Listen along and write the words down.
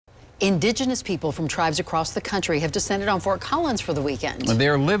Indigenous people from tribes across the country have descended on Fort Collins for the weekend.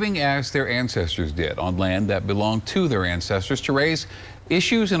 They're living as their ancestors did on land that belonged to their ancestors to raise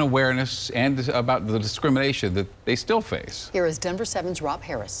issues and awareness and about the discrimination that they still face. Here is Denver 7's Rob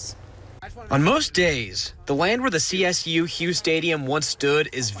Harris. On most days, the land where the CSU Hughes Stadium once stood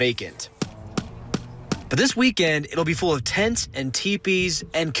is vacant. But this weekend, it'll be full of tents and teepees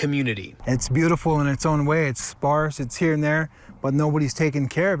and community. It's beautiful in its own way. It's sparse, it's here and there, but nobody's taking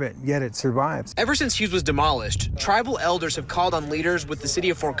care of it, yet it survives. Ever since Hughes was demolished, tribal elders have called on leaders with the city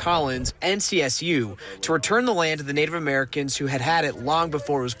of Fort Collins and CSU to return the land to the Native Americans who had it long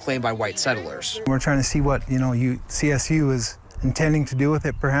before it was claimed by white settlers. We're trying to see what, CSU is intending to do with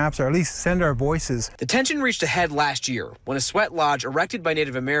it, perhaps, or at least send our voices. The tension reached a head last year when a sweat lodge erected by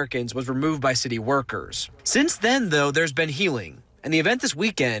Native Americans was removed by city workers. Since then, though, there's been healing, and the event this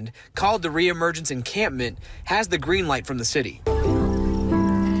weekend, called the Re-Emergence Encampment, has the green light from the city.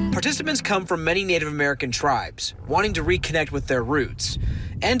 Participants come from many Native American tribes, wanting to reconnect with their roots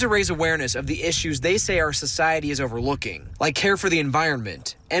and to raise awareness of the issues they say our society is overlooking, like care for the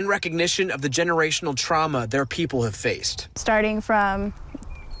environment and recognition of the generational trauma their people have faced. Starting from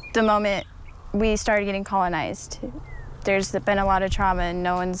the moment we started getting colonized, there's been a lot of trauma, and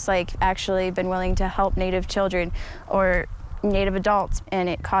no one's actually been willing to help Native children or Native adults, and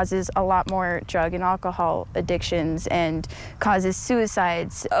it causes a lot more drug and alcohol addictions and causes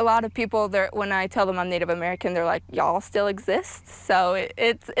suicides. A lot of people, when I tell them I'm Native American, they're like, y'all still exist? So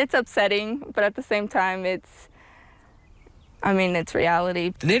it's upsetting, but at the same time, it's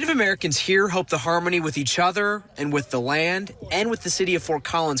reality. The Native Americans here hope the harmony with each other and with the land and with the city of Fort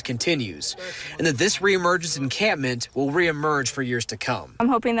Collins continues, and that this Re-Emergence Encampment will re-emerge for years to come. I'm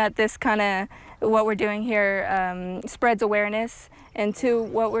hoping that this what we're doing here spreads awareness into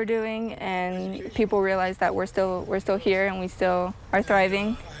what we're doing, and people realize that we're still here and we still are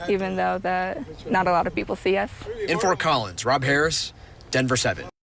thriving, even though that not a lot of people see us. In Fort Collins, Rob Harris, Denver 7.